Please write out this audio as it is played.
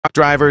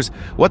Truck drivers,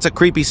 what's a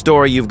creepy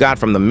story you've got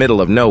from the middle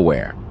of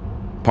nowhere?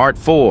 Part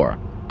 4.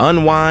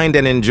 Unwind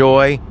and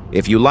enjoy.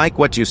 If you like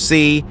what you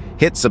see,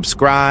 hit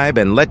subscribe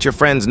and let your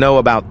friends know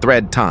about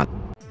Thread Taunt.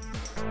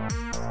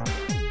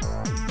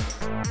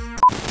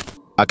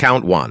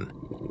 Account 1.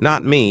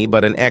 Not me,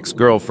 but an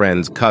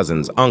ex-girlfriend's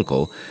cousin's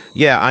uncle.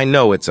 Yeah, I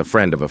know it's a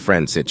friend of a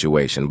friend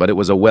situation, but it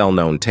was a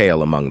well-known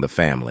tale among the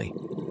family.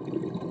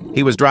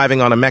 He was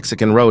driving on a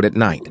Mexican road at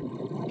night.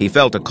 He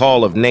felt a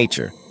call of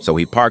nature, so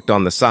he parked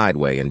on the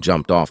sideway and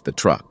jumped off the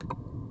truck.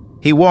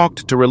 He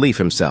walked to relieve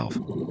himself,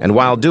 and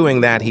while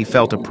doing that, he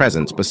felt a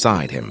presence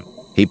beside him.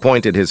 He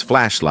pointed his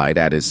flashlight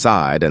at his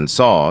side and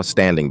saw,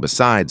 standing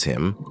beside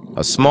him,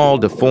 a small,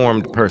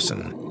 deformed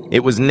person.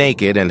 It was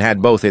naked and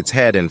had both its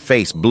head and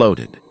face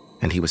bloated,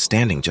 and he was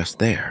standing just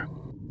there.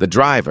 The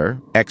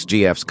driver,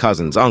 ex-GF's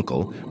cousin's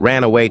uncle,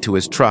 ran away to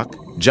his truck,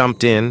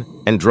 jumped in,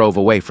 and drove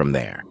away from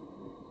there.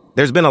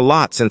 There's been a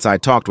lot since I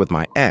talked with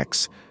my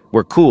ex.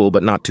 We're cool,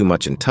 but not too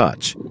much in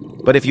touch.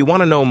 But if you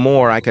want to know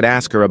more, I could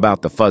ask her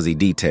about the fuzzy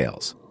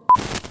details.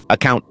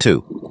 Account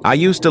 2. I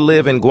used to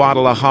live in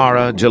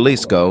Guadalajara,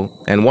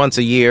 Jalisco, and once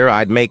a year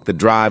I'd make the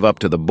drive up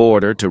to the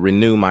border to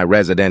renew my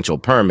residential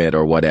permit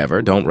or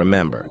whatever, don't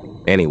remember.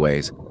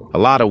 Anyways, a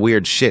lot of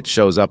weird shit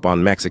shows up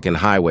on Mexican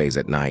highways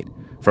at night,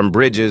 from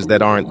bridges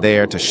that aren't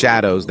there to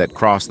shadows that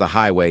cross the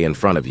highway in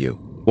front of you.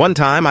 One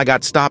time, I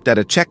got stopped at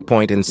a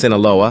checkpoint in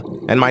Sinaloa,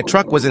 and my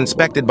truck was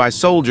inspected by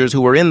soldiers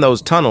who were in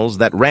those tunnels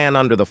that ran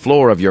under the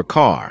floor of your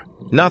car.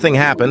 Nothing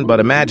happened, but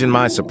imagine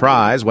my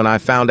surprise when I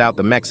found out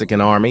the Mexican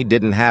army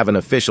didn't have an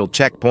official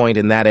checkpoint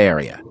in that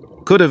area.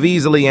 Could have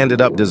easily ended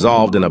up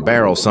dissolved in a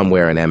barrel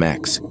somewhere in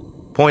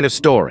MX. Point of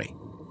story: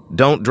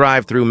 don't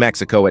drive through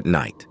Mexico at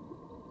night.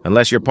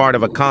 Unless you're part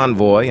of a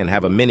convoy and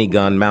have a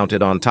minigun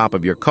mounted on top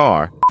of your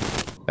car.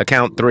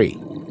 Account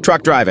 3.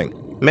 Truck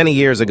driving. Many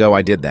years ago,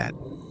 I did that.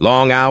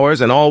 Long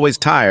hours and always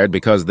tired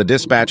because the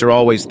dispatcher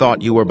always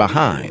thought you were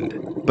behind.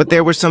 But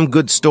there were some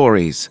good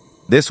stories.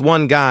 This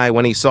one guy,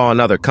 when he saw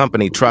another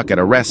company truck at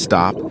a rest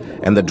stop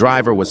and the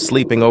driver was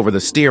sleeping over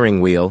the steering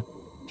wheel,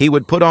 he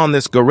would put on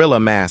this gorilla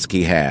mask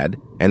he had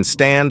and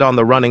stand on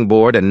the running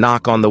board and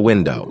knock on the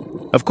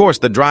window. Of course,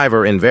 the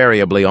driver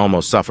invariably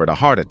almost suffered a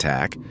heart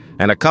attack,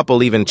 and a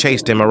couple even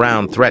chased him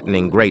around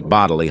threatening great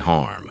bodily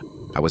harm.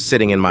 I was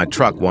sitting in my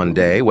truck one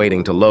day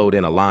waiting to load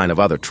in a line of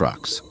other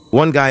trucks.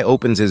 One guy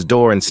opens his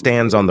door and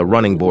stands on the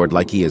running board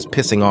like he is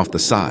pissing off the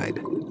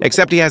side.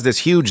 Except he has this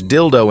huge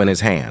dildo in his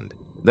hand.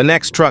 The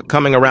next truck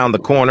coming around the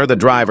corner, the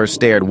driver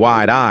stared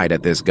wide-eyed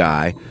at this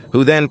guy,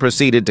 who then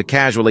proceeded to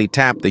casually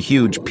tap the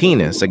huge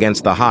penis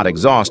against the hot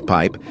exhaust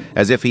pipe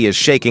as if he is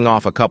shaking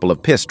off a couple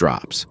of piss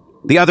drops.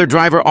 The other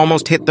driver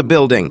almost hit the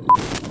building.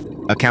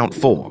 Account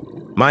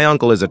 4. My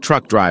uncle is a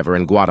truck driver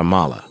in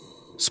Guatemala.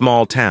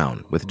 Small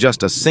town with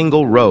just a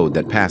single road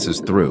that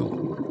passes through.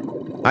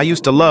 I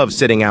used to love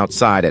sitting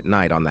outside at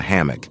night on the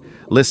hammock,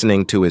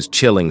 listening to his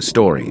chilling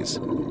stories.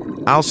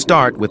 I'll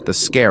start with the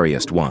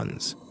scariest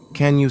ones.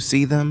 Can you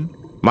see them?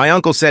 My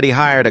uncle said he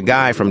hired a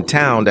guy from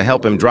town to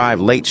help him drive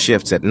late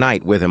shifts at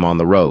night with him on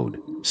the road.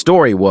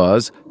 Story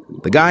was,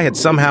 the guy had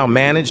somehow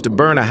managed to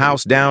burn a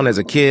house down as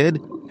a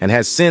kid and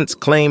has since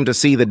claimed to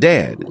see the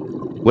dead.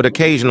 Would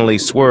occasionally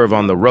swerve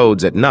on the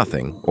roads at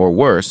nothing, or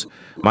worse,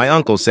 my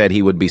uncle said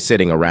he would be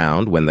sitting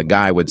around when the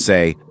guy would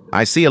say,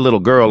 "I see a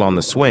little girl on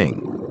the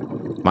swing."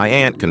 My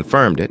aunt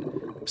confirmed it,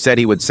 said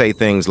he would say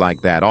things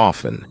like that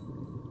often.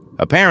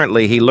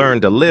 Apparently, he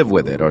learned to live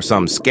with it or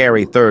some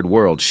scary third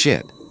world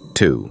shit.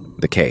 2.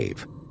 The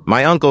cave.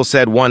 My uncle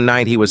said one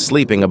night he was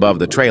sleeping above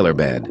the trailer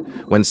bed,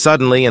 when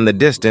suddenly in the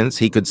distance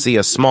he could see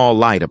a small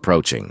light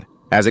approaching.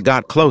 As it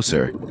got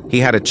closer,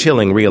 he had a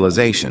chilling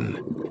realization.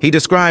 He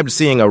described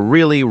seeing a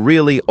really,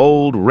 really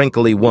old,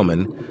 wrinkly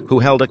woman who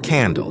held a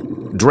candle,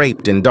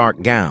 draped in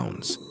dark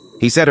gowns.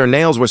 He said her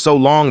nails were so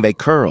long they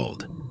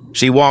curled.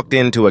 She walked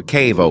into a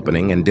cave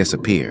opening and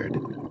disappeared.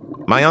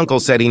 My uncle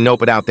said he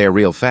noped out there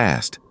real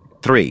fast.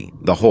 3.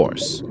 The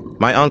horse.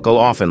 My uncle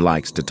often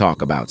likes to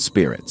talk about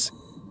spirits.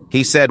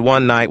 He said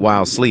one night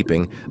while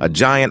sleeping, a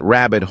giant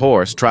rabid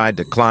horse tried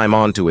to climb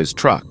onto his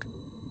truck.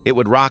 It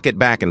would rock it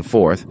back and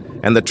forth,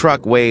 and the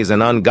truck weighs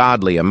an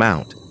ungodly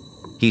amount.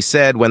 He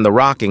said when the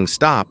rocking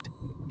stopped,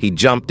 he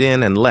jumped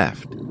in and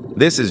left.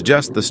 This is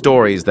just the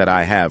stories that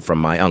I have from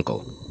my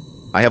uncle.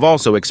 I have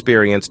also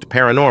experienced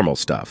paranormal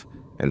stuff,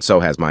 and so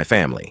has my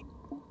family.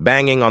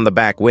 Banging on the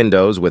back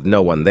windows with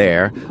no one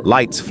there,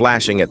 lights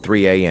flashing at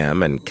 3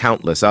 a.m., and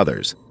countless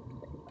others.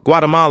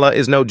 Guatemala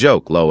is no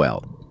joke,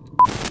 Lowell.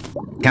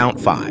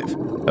 Count 5.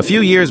 A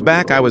few years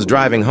back, I was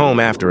driving home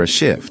after a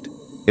shift.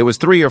 It was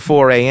 3 or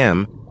 4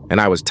 a.m.,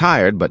 and I was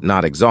tired but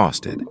not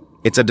exhausted.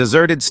 It's a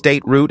deserted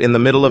state route in the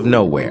middle of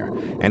nowhere,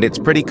 and it's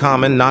pretty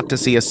common not to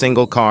see a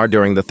single car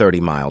during the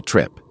 30-mile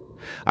trip.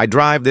 I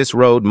drive this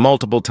road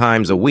multiple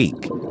times a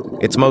week.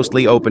 It's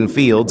mostly open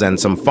fields and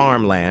some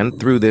farmland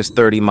through this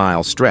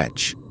 30-mile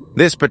stretch.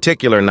 This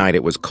particular night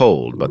it was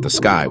cold, but the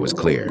sky was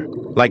clear.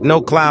 Like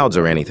no clouds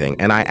or anything,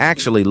 and I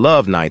actually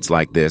love nights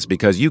like this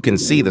because you can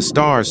see the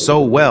stars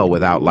so well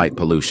without light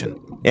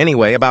pollution.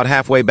 Anyway, about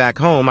halfway back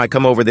home, I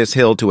come over this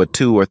hill to a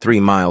 2 or 3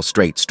 mile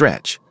straight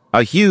stretch.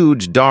 A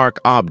huge, dark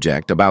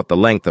object about the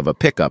length of a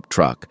pickup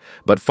truck,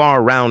 but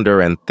far rounder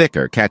and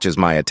thicker, catches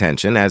my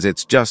attention as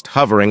it's just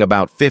hovering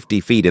about 50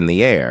 feet in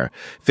the air,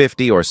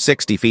 50 or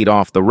 60 feet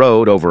off the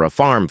road over a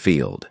farm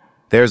field.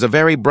 There's a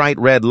very bright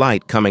red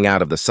light coming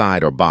out of the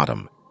side or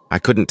bottom. I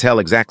couldn't tell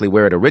exactly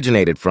where it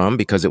originated from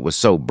because it was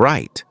so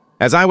bright.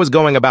 As I was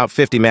going about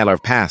 50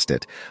 miles past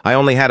it, I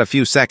only had a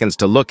few seconds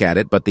to look at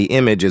it, but the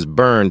image is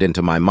burned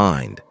into my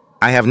mind.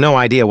 I have no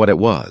idea what it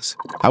was.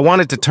 I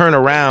wanted to turn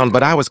around,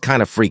 but I was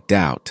kind of freaked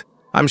out.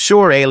 I'm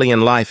sure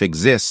alien life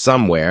exists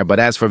somewhere, but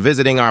as for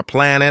visiting our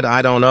planet,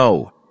 I don't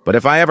know. But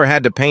if I ever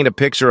had to paint a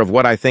picture of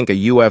what I think a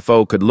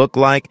UFO could look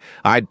like,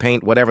 I'd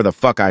paint whatever the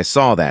fuck I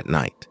saw that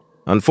night.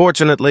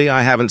 Unfortunately,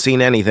 I haven't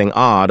seen anything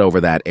odd over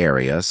that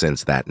area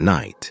since that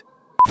night.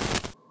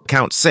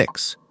 Count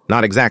 6.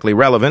 Not exactly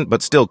relevant,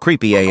 but still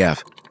creepy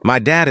AF. My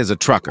dad is a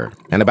trucker,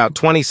 and about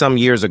 20-some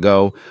years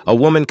ago, a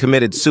woman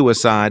committed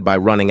suicide by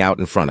running out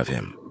in front of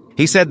him.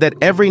 He said that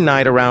every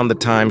night around the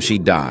time she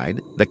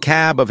died, the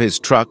cab of his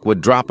truck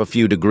would drop a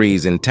few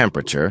degrees in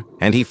temperature,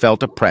 and he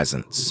felt a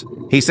presence.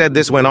 He said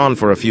this went on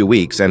for a few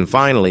weeks, and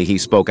finally he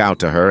spoke out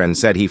to her and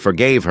said he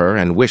forgave her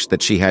and wished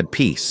that she had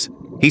peace.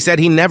 He said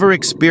he never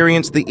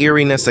experienced the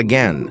eeriness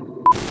again.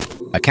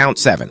 Account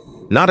 7.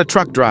 Not a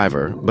truck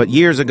driver, but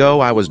years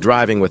ago I was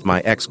driving with my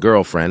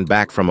ex-girlfriend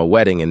back from a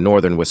wedding in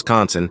northern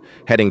Wisconsin,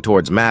 heading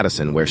towards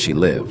Madison where she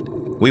lived.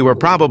 We were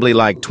probably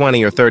like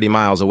 20 or 30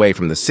 miles away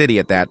from the city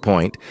at that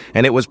point,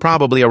 and it was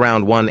probably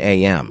around 1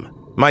 a.m.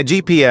 My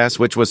GPS,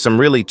 which was some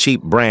really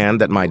cheap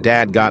brand that my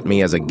dad got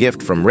me as a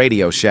gift from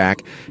Radio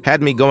Shack,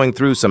 had me going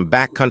through some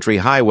backcountry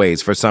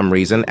highways for some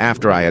reason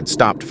after I had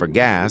stopped for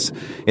gas,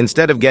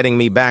 instead of getting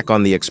me back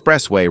on the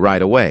expressway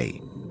right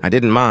away. I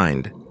didn't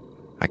mind.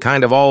 I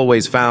kind of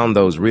always found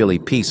those really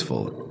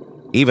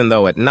peaceful. Even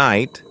though at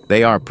night,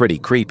 they are pretty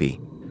creepy.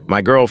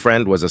 My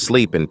girlfriend was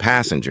asleep in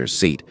passenger's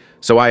seat,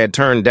 so I had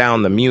turned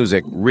down the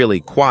music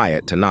really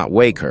quiet to not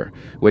wake her,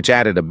 which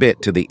added a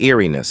bit to the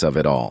eeriness of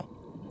it all.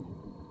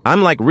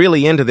 I'm like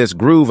really into this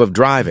groove of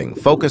driving,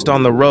 focused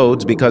on the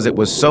roads because it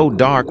was so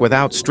dark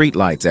without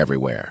streetlights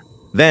everywhere.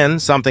 Then,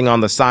 something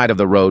on the side of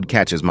the road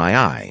catches my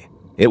eye.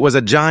 It was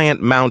a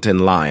giant mountain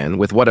lion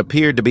with what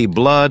appeared to be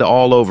blood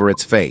all over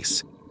its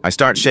face. I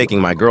start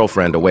shaking my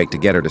girlfriend awake to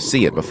get her to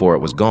see it before it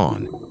was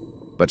gone.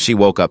 But she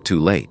woke up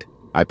too late.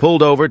 I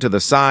pulled over to the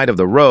side of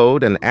the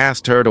road and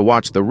asked her to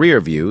watch the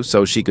rear view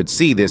so she could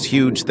see this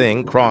huge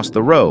thing cross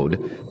the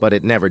road, but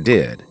it never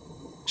did.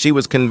 She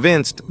was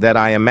convinced that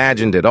I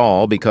imagined it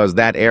all because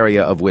that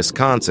area of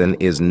Wisconsin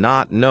is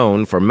not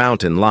known for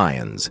mountain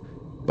lions.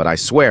 But I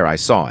swear I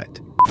saw it.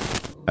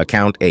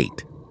 Account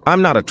 8.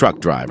 I'm not a truck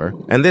driver,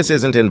 and this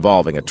isn't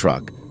involving a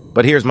truck,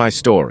 but here's my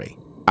story.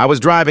 I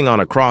was driving on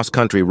a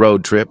cross-country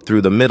road trip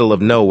through the middle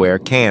of nowhere,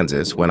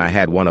 Kansas, when I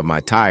had one of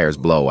my tires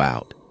blow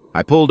out.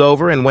 I pulled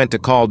over and went to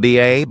call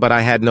DA, but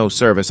I had no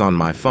service on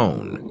my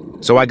phone.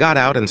 So I got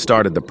out and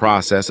started the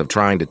process of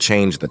trying to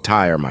change the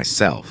tire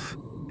myself.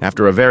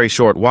 After a very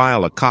short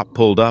while, a cop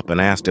pulled up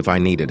and asked if I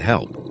needed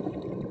help.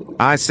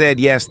 I said,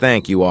 "Yes,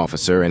 thank you,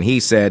 officer," and he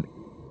said,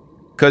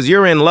 "'Cause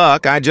you're in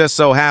luck, I just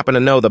so happen to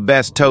know the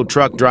best tow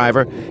truck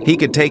driver. He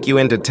could take you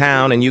into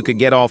town and you could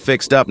get all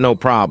fixed up, no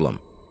problem."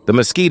 The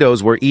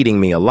mosquitoes were eating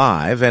me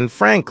alive, and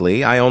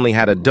frankly, I only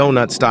had a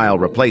donut-style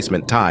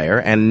replacement tire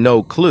and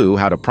no clue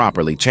how to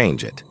properly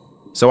change it.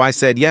 So I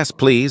said, "Yes,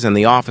 please," and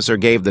the officer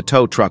gave the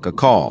tow truck a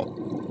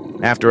call.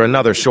 After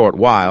another short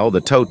while,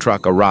 the tow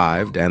truck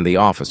arrived and the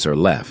officer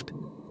left.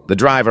 The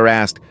driver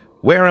asked,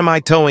 "Where am I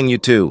towing you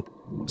to?"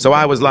 So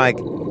I was like,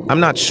 "I'm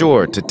not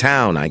sure, to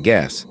town, I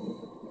guess.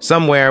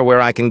 Somewhere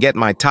where I can get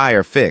my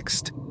tire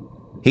fixed."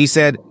 He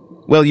said,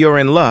 "Well, you're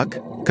in luck,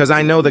 'cause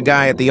I know the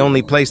guy at the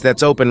only place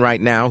that's open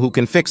right now who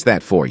can fix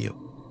that for you."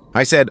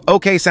 I said,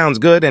 "Okay, sounds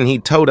good," and he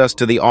towed us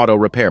to the auto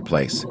repair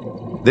place.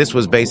 This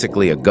was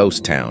basically a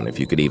ghost town, if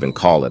you could even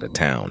call it a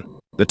town.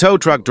 The tow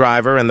truck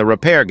driver and the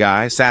repair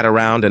guy sat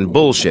around and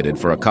bullshitted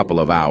for a couple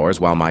of hours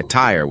while my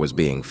tire was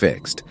being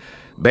fixed.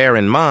 Bear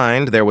in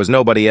mind, there was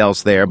nobody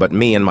else there but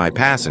me and my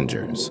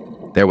passengers.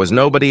 There was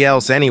nobody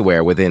else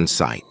anywhere within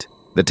sight.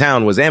 The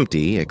town was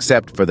empty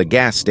except for the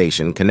gas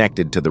station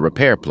connected to the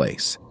repair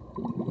place.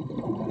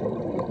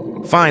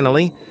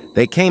 Finally,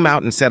 they came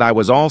out and said I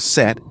was all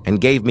set and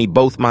gave me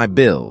both my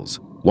bills,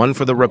 one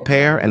for the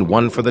repair and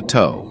one for the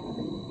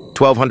tow.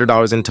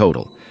 $1,200 in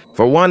total,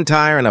 for one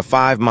tire and a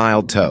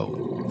 5-mile tow.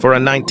 For a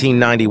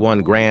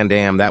 1991 Grand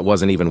Am, that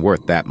wasn't even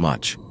worth that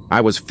much. I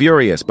was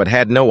furious but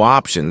had no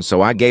option,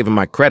 so I gave him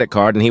my credit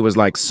card and he was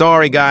like,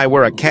 "Sorry guy,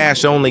 we're a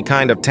cash-only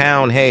kind of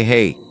town,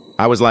 hey."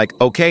 I was like,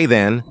 "Okay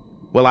then.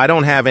 Well, I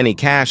don't have any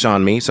cash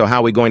on me, so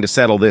how are we going to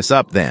settle this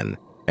up then?"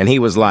 And he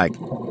was like,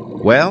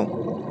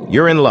 "Well,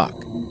 you're in luck,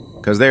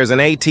 'cause there's an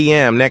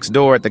ATM next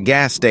door at the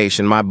gas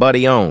station my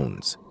buddy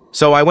owns."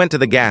 So I went to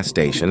the gas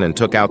station and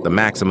took out the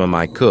maximum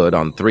I could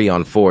on 3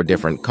 on 4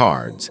 different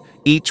cards,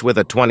 each with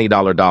a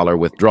 $20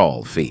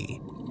 withdrawal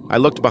fee. I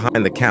looked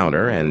behind the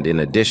counter, and in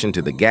addition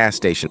to the gas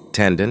station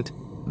attendant,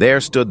 there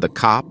stood the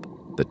cop,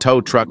 the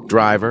tow truck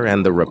driver,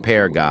 and the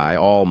repair guy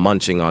all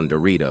munching on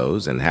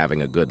Doritos and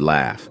having a good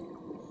laugh.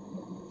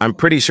 I'm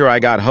pretty sure I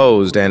got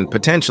hosed and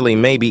potentially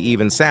maybe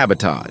even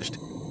sabotaged.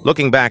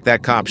 Looking back,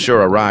 that cop sure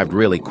arrived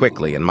really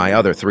quickly, and my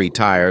other 3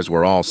 tires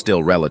were all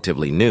still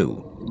relatively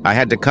new. I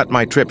had to cut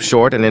my trip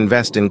short and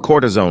invest in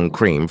cortisone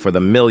cream for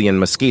the million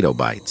mosquito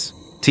bites.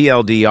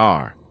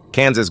 TLDR,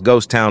 Kansas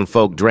ghost town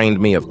folk drained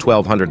me of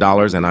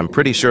 $1,200, and I'm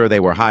pretty sure they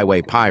were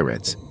highway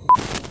pirates.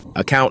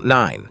 Account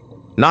 9.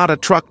 Not a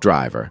truck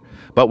driver,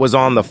 but was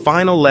on the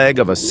final leg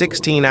of a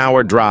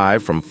 16-hour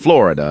drive from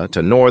Florida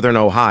to northern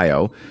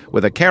Ohio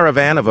with a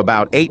caravan of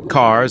about 8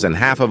 cars and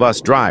half of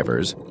us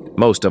drivers,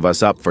 most of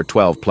us up for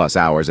 12-plus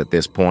hours at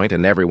this point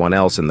and everyone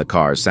else in the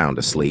cars sound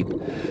asleep,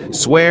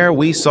 swear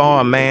we saw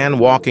a man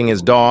walking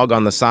his dog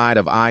on the side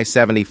of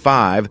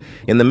I-75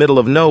 in the middle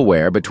of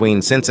nowhere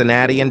between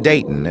Cincinnati and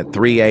Dayton at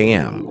 3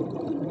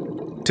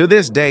 a.m. To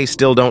this day,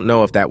 still don't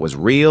know if that was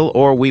real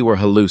or we were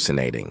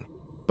hallucinating.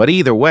 But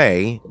either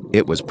way,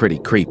 it was pretty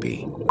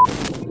creepy.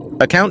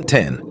 Account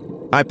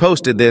 10. I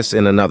posted this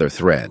in another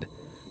thread.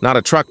 Not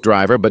a truck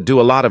driver, but do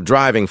a lot of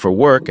driving for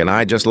work, and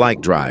I just like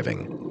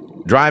driving.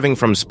 Driving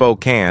from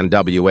Spokane,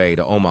 WA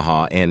to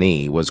Omaha,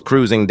 NE, was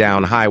cruising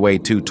down Highway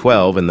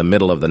 212 in the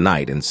middle of the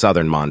night in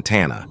southern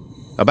Montana.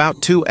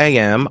 About 2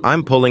 a.m.,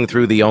 I'm pulling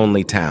through the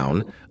only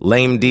town,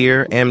 Lame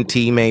Deer,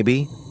 MT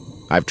maybe?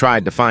 I've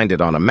tried to find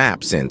it on a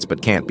map since,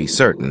 but can't be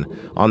certain,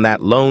 on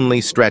that lonely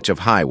stretch of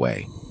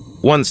highway.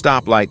 One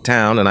stoplight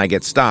town, and I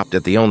get stopped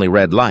at the only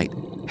red light.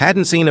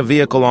 Hadn't seen a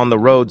vehicle on the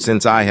road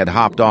since I had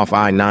hopped off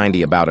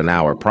I-90 about an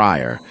hour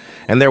prior,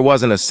 and there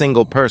wasn't a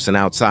single person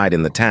outside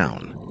in the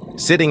town.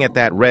 Sitting at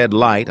that red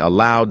light, a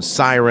loud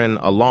siren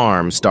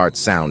alarm starts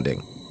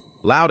sounding.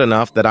 Loud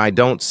enough that I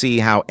don't see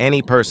how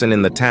any person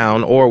in the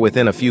town or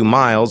within a few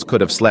miles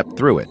could have slept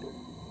through it.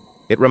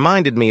 It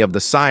reminded me of the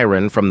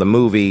siren from the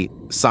movie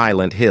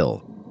Silent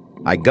Hill.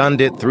 I gunned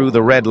it through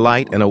the red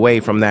light and away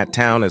from that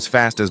town as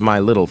fast as my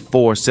little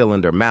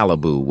 4-cylinder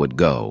Malibu would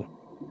go.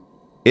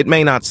 It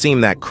may not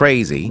seem that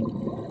crazy,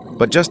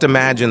 but just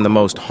imagine the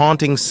most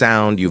haunting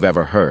sound you've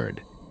ever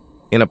heard,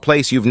 in a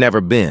place you've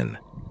never been,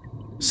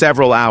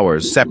 several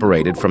hours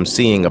separated from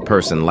seeing a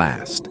person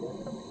last.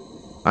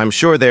 I'm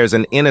sure there's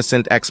an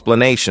innocent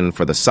explanation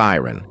for the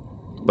siren,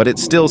 but it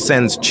still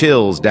sends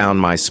chills down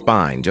my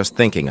spine just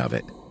thinking of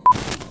it.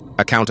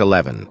 Account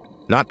 11.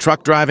 Not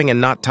truck driving and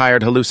not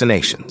tired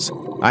hallucinations.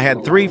 I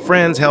had 3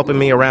 friends helping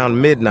me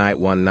around midnight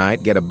one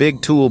night get a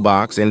big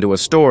toolbox into a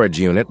storage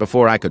unit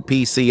before I could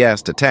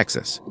PCS to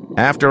Texas.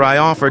 After I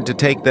offered to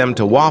take them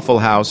to Waffle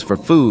House for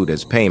food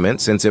as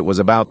payment since it was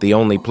about the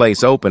only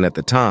place open at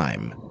the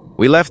time.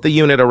 We left the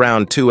unit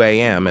around 2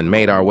 a.m. and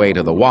made our way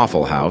to the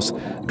Waffle House,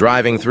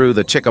 driving through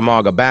the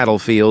Chickamauga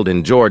battlefield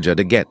in Georgia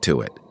to get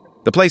to it.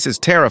 The place is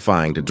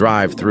terrifying to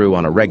drive through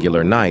on a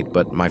regular night,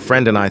 but my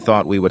friend and I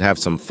thought we would have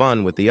some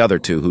fun with the other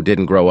 2 who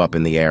didn't grow up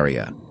in the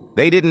area.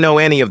 They didn't know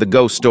any of the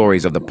ghost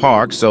stories of the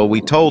park, so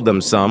we told them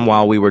some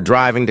while we were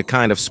driving to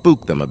kind of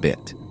spook them a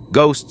bit.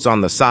 Ghosts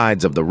on the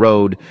sides of the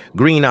road,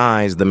 green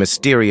eyes, the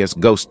mysterious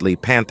ghostly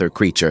panther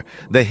creature,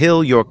 the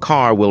hill your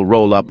car will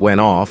roll up when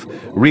off,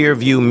 rear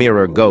view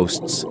mirror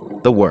ghosts,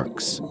 the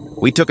works.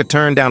 We took a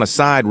turn down a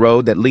side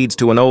road that leads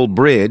to an old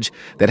bridge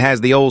that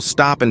has the old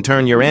stop and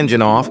turn your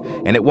engine off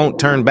and it won't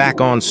turn back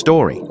on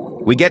story.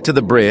 We get to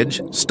the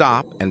bridge,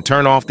 stop and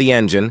turn off the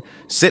engine,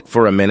 sit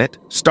for a minute,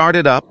 start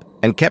it up,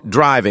 and kept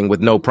driving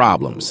with no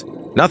problems.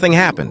 Nothing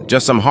happened,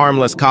 just some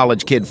harmless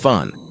college kid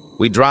fun.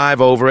 We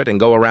drive over it and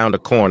go around a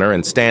corner,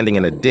 and standing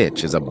in a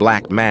ditch is a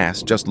black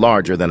mass just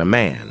larger than a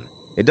man.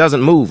 It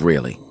doesn't move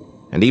really,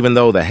 and even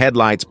though the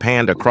headlights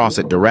panned across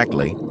it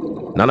directly,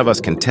 none of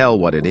us can tell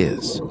what it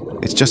is.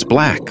 It's just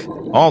black.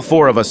 All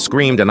 4 of us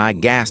screamed and I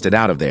gassed it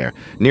out of there,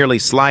 nearly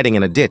sliding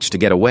in a ditch to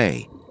get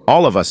away.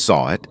 All of us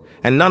saw it,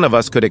 and none of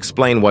us could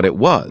explain what it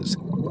was,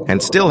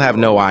 and still have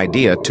no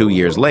idea 2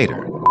 years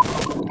later.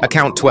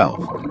 Account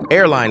 12.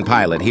 Airline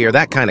pilot here,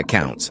 that kind of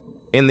counts.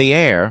 In the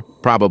air,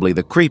 probably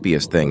the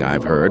creepiest thing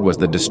I've heard was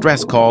the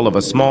distress call of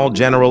a small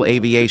general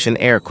aviation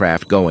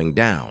aircraft going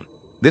down.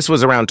 This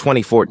was around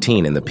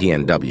 2014 in the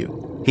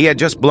PNW. He had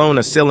just blown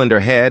a cylinder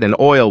head and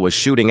oil was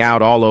shooting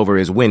out all over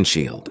his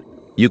windshield.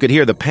 You could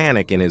hear the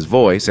panic in his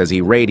voice as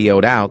he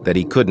radioed out that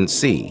he couldn't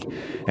see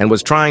and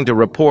was trying to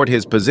report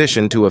his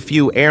position to a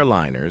few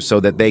airliners so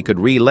that they could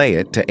relay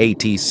it to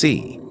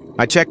ATC.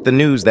 I checked the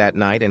news that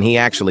night and he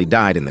actually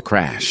died in the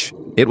crash.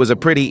 It was a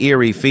pretty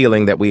eerie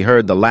feeling that we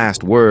heard the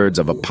last words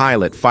of a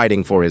pilot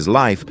fighting for his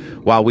life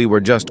while we were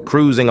just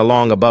cruising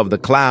along above the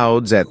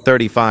clouds at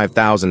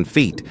 35,000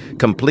 feet,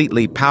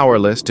 completely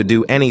powerless to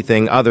do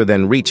anything other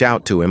than reach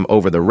out to him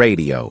over the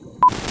radio.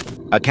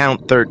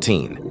 Account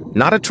 13.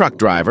 Not a truck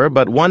driver,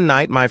 but one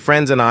night my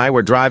friends and I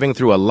were driving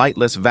through a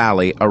lightless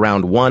valley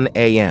around 1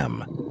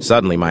 a.m.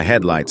 Suddenly my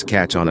headlights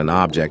catch on an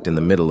object in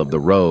the middle of the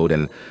road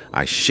and,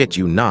 I shit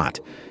you not,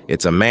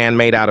 it's a man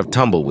made out of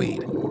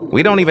tumbleweed.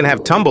 We don't even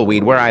have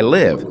tumbleweed where I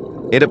live.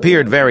 It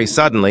appeared very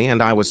suddenly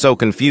and I was so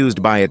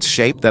confused by its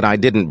shape that I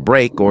didn't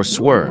brake or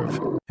swerve.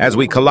 As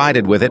we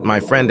collided with it, my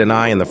friend and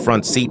I in the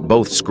front seat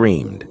both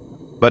screamed.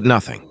 but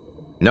nothing.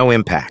 No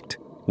impact.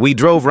 We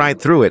drove right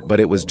through it, but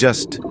it was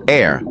just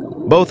air.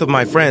 Both of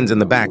my friends in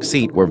the back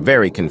seat were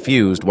very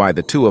confused why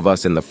the two of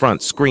us in the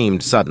front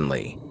screamed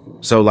suddenly.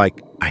 So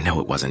I know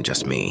it wasn't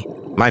just me.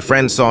 My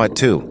friends saw it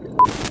too.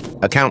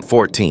 Account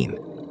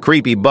 14.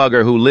 Creepy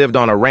bugger who lived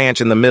on a ranch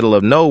in the middle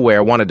of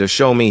nowhere wanted to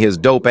show me his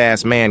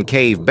dope-ass man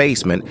cave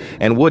basement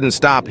and wouldn't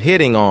stop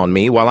hitting on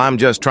me while I'm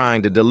just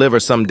trying to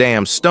deliver some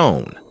damn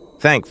stone.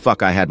 Thank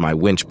fuck I had my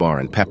winch bar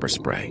and pepper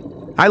spray.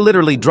 I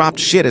literally dropped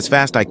shit as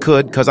fast I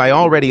could because I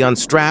already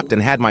unstrapped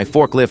and had my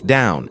forklift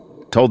down.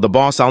 Told the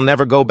boss I'll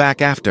never go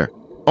back after.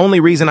 Only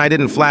reason I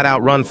didn't flat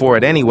out run for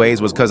it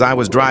anyways was because I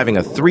was driving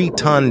a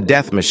 3-ton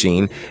death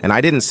machine and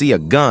I didn't see a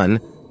gun.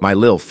 My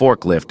lil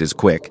forklift is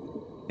quick.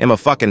 I'm a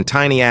fucking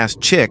tiny-ass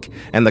chick,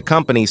 and the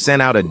company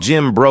sent out a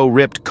gym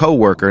bro-ripped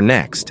coworker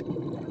next.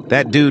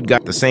 That dude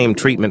got the same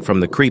treatment from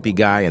the creepy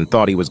guy and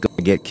thought he was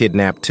gonna get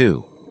kidnapped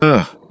too.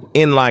 Ugh.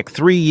 In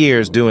 3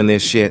 years doing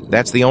this shit,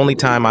 that's the only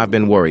time I've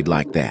been worried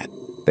like that.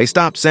 They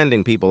stopped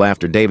sending people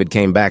after David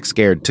came back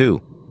scared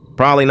too.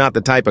 Probably not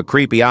the type of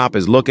creepy op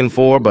is looking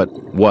for, but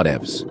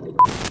whatevs.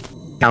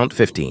 Count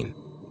 15.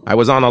 I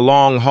was on a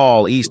long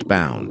haul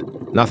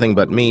eastbound. Nothing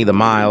but me, the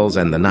miles,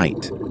 and the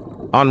night.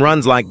 On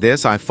runs like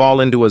this, I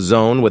fall into a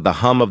zone with the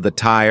hum of the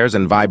tires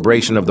and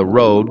vibration of the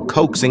road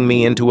coaxing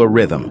me into a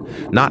rhythm,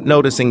 not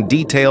noticing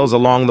details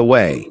along the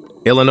way.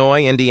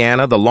 Illinois,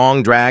 Indiana, the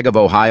long drag of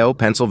Ohio,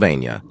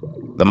 Pennsylvania.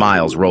 The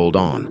miles rolled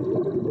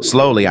on.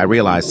 Slowly, I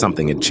realized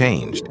something had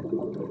changed.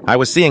 I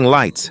was seeing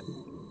lights.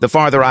 The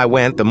farther I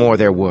went, the more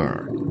there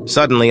were.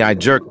 Suddenly, I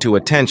jerked to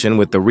attention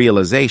with the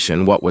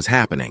realization what was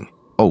happening.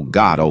 Oh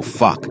God, oh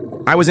fuck.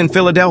 I was in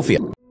Philadelphia.